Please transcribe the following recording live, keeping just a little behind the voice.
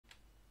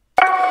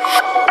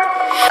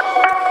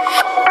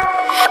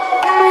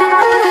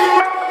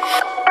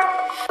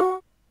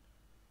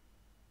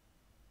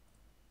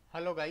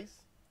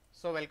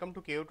So welcome to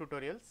KO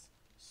Tutorials.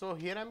 So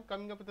here I am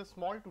coming up with a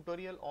small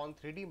tutorial on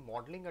 3D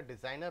modeling a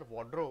designer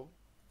wardrobe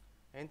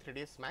in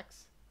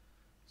 3dsmax.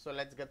 So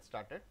let's get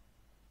started.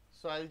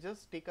 So I'll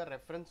just take a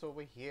reference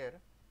over here.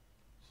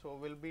 So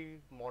we'll be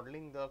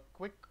modeling the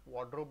quick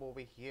wardrobe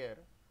over here.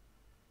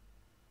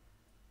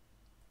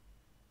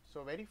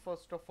 So very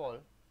first of all,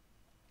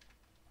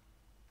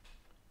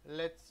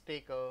 let's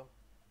take a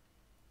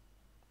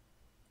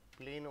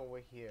plane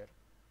over here.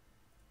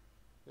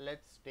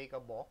 Let's take a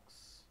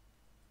box.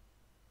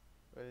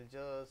 We'll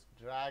just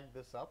drag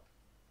this up.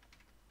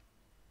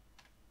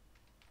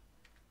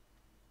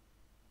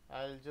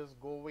 I'll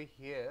just go over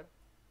here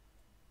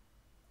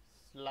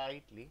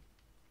slightly.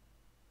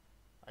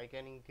 I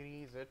can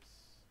increase its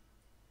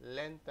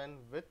length and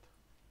width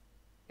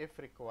if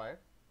required.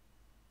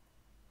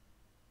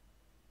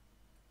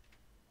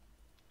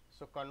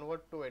 So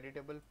convert to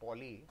editable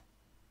poly.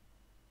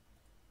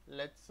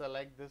 Let's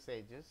select this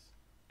edges.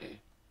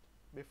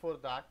 Before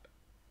that,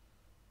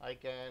 I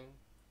can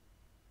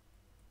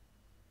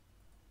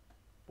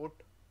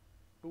put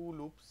two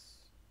loops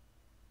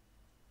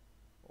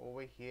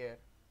over here.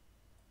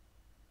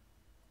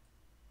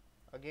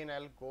 Again,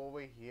 I'll go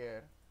over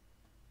here.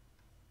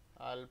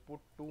 I'll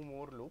put two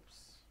more loops.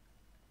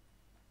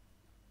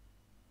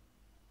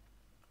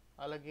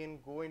 I'll again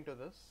go into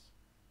this.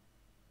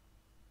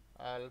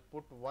 I'll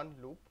put one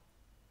loop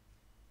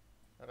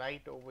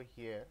right over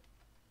here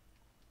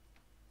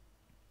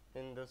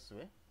in this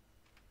way.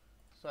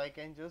 So I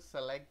can just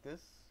select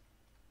this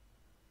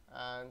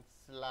and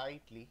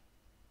slightly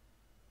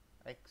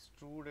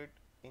extrude it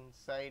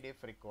inside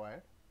if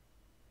required.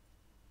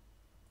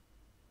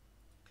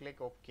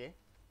 Click OK.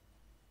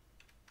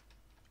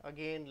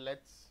 Again,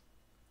 let's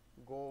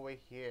go over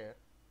here,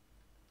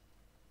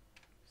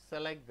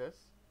 select this.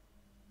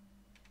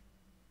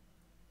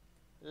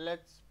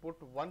 Let's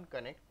put one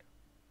connect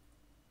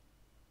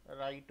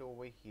right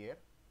over here.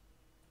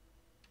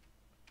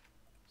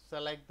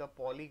 Select the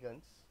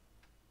polygons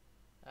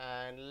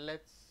and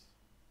let's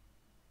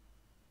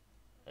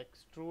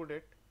extrude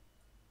it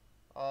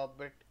a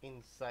bit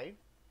inside.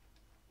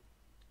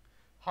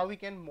 How we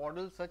can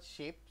model such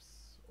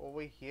shapes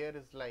over here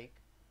is like,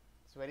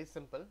 it's very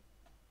simple.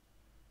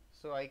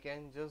 So I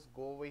can just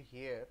go over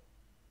here.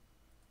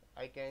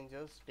 I can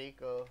just take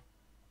a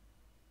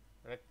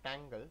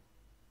rectangle.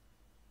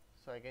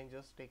 So I can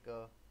just take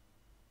a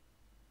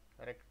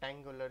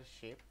rectangular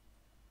shape,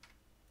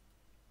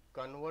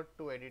 convert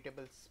to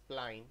editable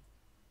spline,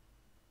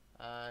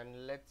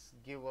 and let's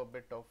give a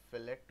bit of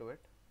fillet to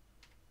it.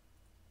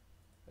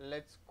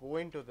 Let's go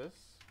into this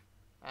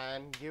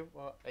and give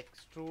a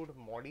extrude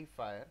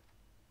modifier.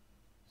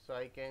 So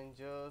I can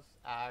just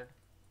add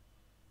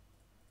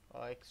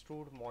a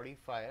extrude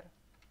modifier,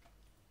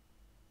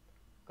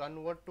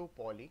 convert to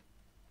poly,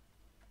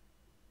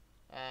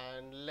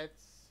 and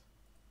let's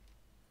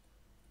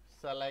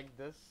select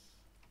this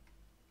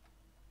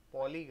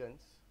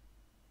polygons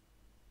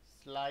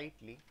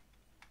slightly.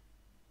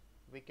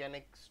 We can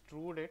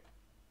extrude it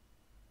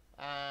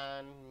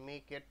and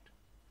make it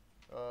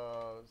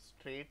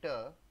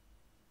straighter.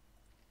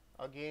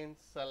 Again,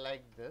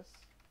 select this,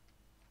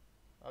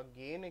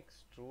 again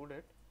extrude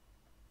it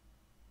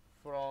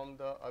from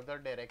the other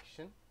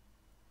direction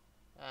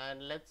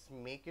and let's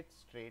make it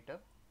straighter.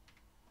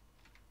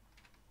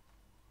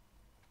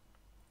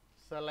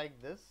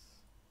 Select this.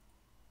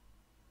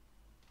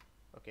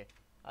 Okay,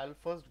 I'll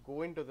first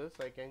go into this.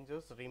 I can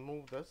just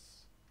remove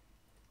this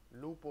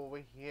loop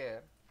over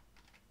here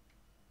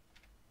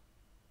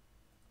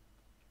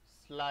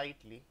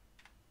slightly.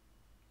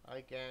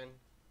 I can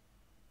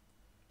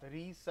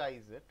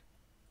resize it.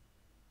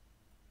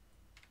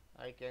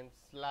 I can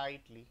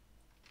slightly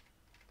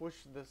push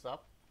this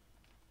up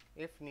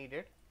if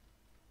needed.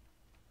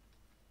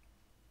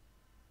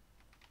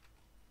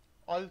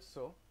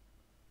 Also,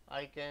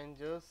 I can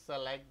just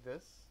select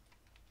this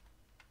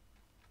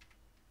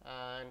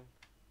and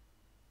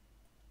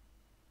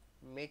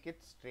make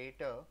it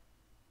straighter,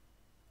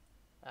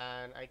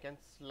 and I can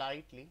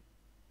slightly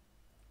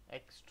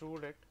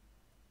extrude it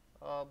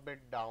a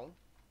bit down,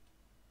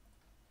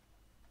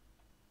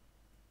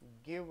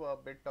 give a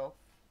bit of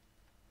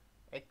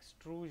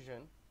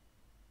extrusion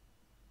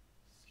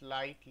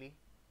slightly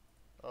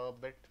a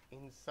bit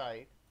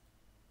inside,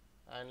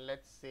 and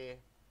let's say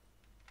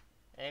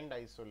end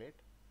isolate.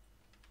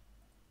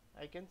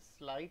 I can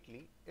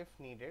slightly, if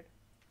needed,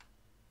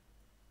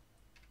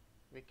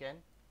 we can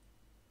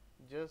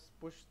just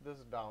push this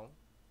down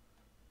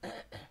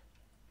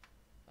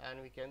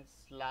and we can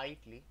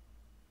slightly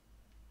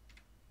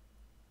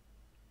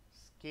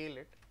scale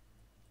it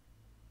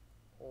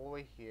over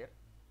here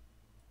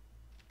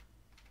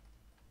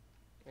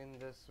in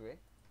this way.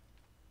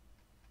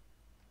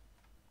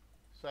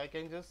 So I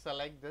can just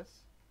select this.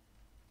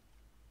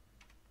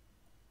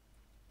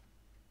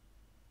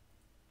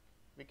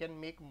 We can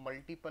make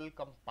multiple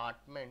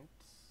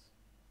compartments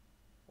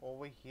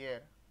over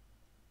here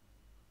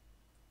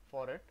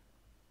for it.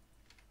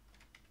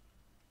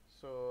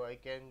 So I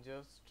can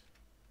just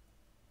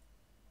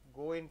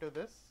go into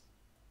this,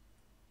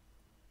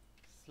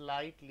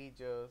 slightly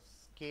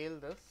just scale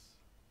this,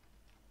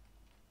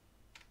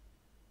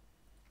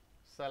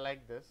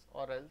 select this,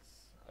 or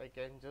else I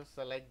can just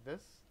select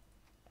this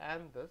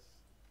and this.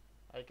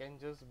 I can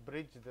just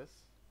bridge this.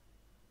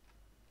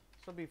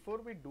 So before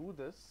we do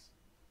this,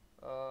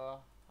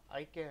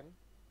 I can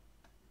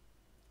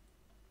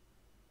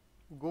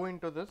go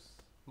into this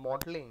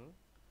modeling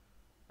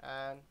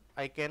and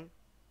I can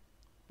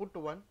put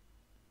one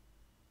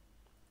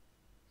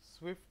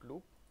swift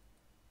loop.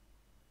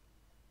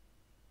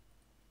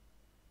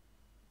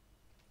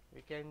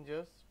 We can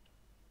just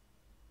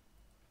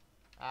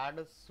add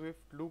a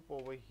swift loop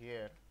over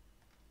here,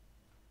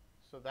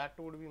 so that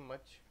would be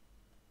much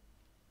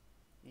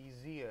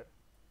easier.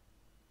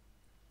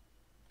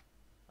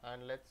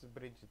 And let's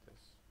bridge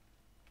this.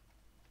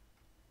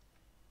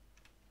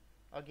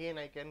 Again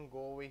I can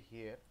go over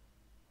here,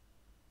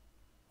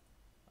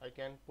 I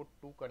can put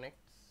two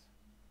connects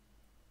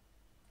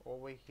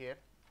over here.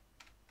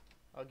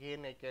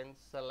 Again I can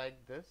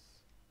select this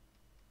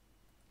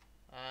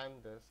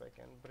and this, I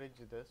can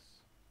bridge this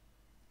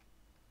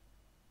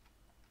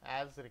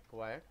as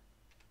required.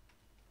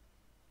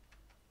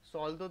 So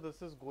although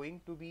this is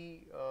going to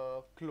be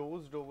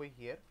closed over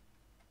here,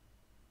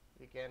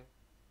 we can,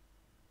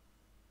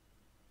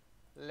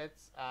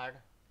 let's add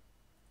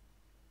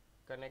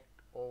connect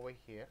over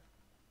here,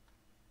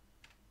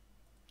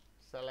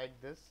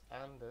 select this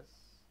and this,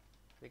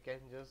 we can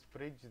just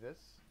bridge this.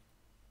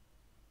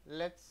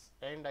 Let's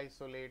end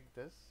isolate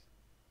this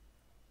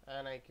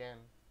and I can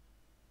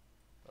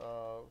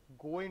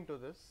go into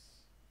this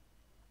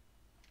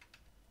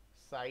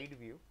side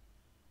view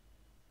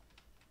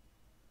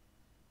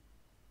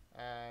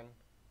and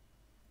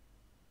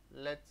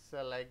let's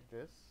select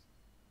this,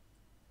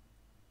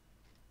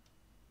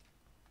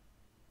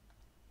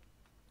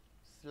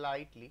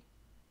 slightly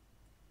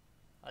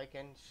I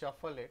can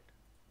shuffle it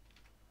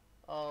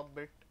a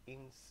bit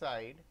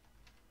inside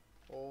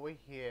over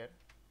here.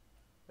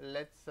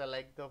 Let's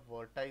select the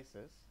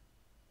vertices,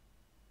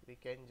 we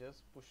can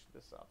just push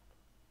this up,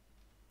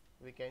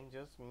 we can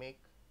just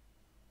make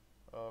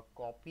a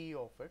copy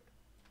of it.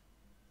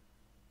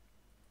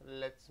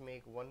 Let's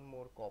make one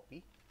more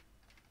copy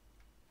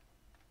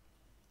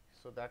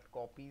so that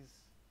copies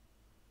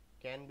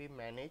can be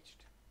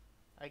managed.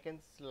 I can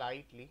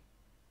slightly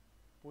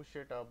push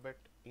it a bit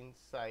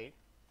inside,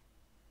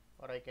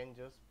 or I can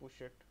just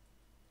push it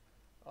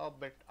a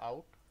bit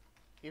out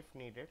if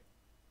needed.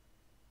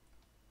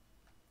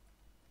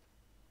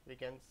 We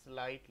can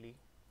slightly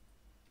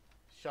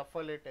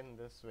shuffle it in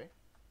this way.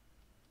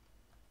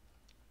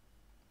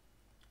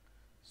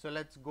 So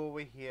let's go over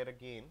here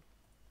again.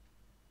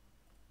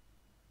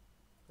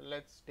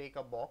 Let's take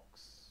a box.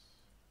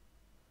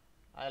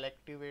 I'll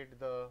activate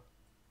the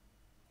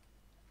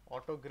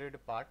auto grid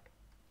part,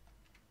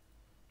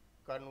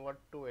 convert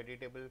to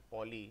editable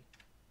poly,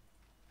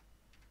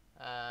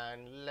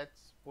 and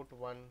let's put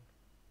one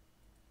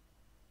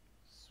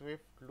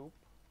swift loop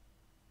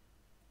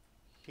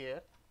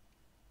here.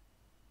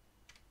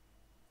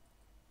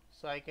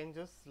 So I can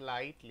just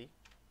slightly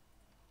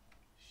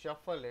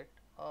shuffle it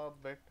a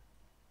bit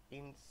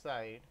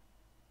inside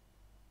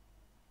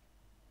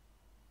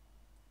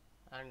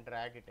and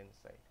drag it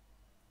inside.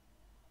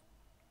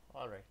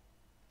 Alright,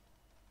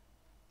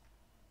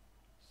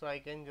 so I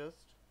can just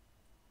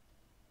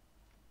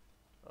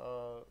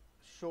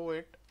show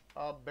it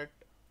a bit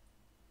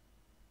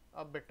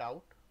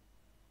out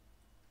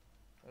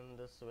in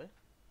this way.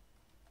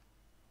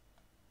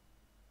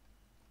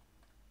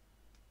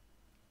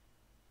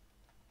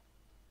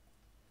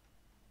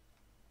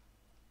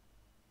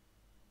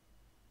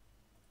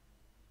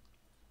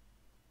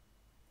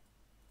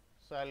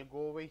 So I'll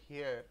go over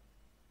here,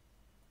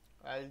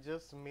 I'll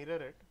just mirror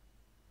it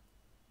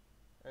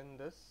in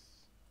this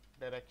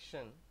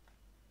direction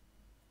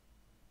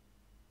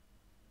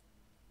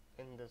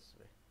in this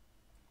way.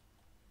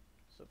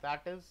 So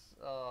that is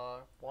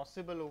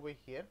possible over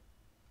here,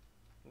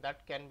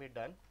 that can be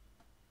done.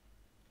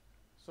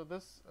 So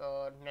this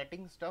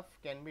netting stuff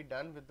can be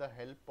done with the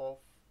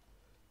help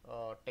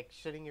of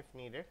texturing if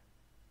needed.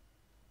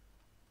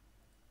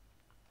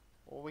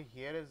 Over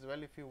here as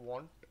well, if you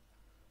want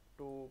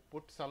to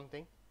put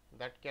something,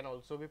 that can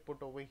also be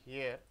put over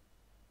here,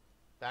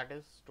 that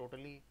is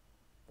totally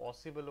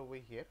possible over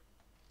here.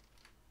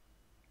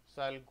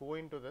 So I'll go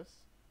into this,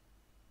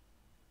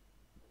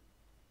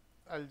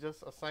 I'll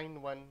just assign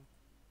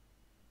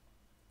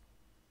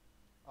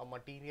a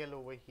material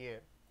over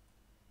here.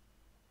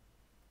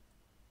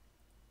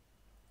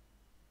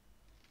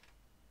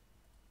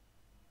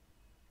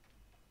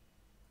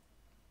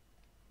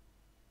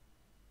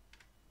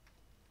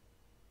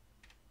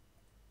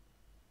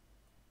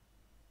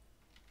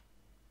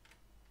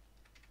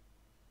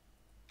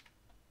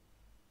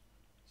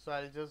 So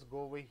I'll just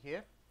go over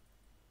here,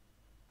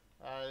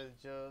 I'll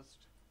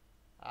just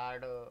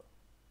add a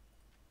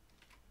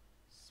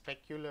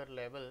specular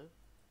level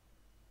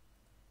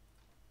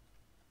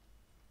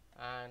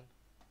and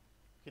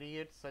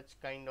create such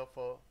kind of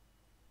a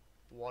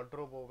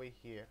wardrobe over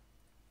here.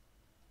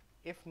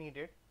 If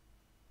needed,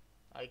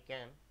 I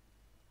can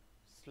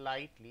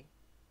slightly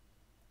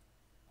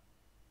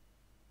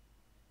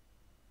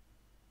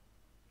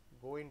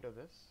go into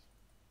this.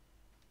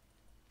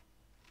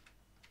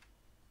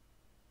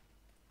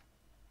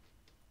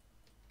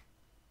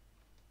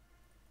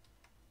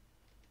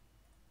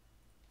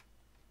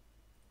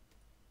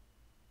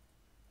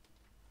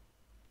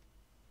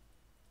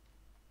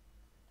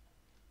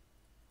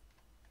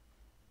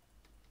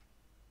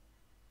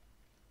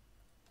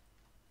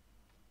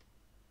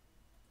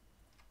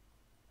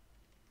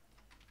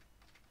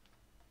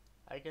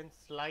 I can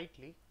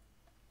slightly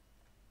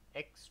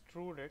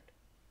extrude it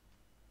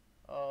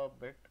a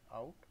bit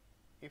out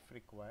if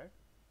required.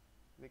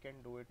 We can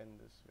do it in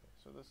this way.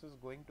 So this is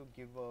going to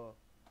give a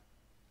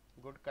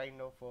good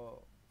kind of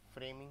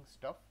framing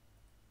stuff.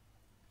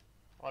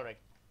 Alright.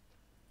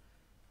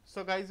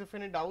 So guys, if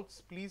any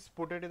doubts, please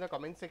put it in the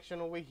comment section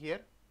over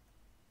here.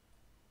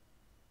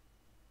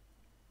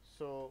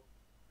 So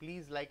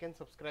please like and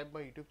subscribe my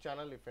YouTube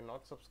channel if you're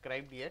not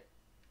subscribed yet.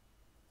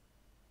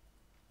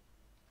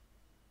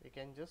 We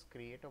can just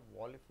create a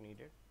wall if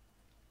needed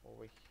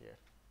over here.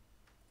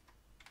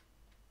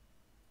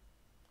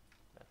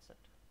 That's it.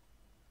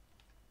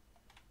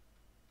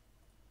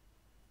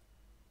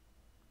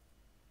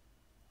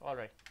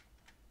 Alright.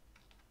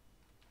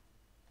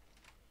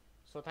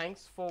 So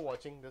thanks for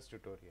watching this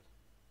tutorial.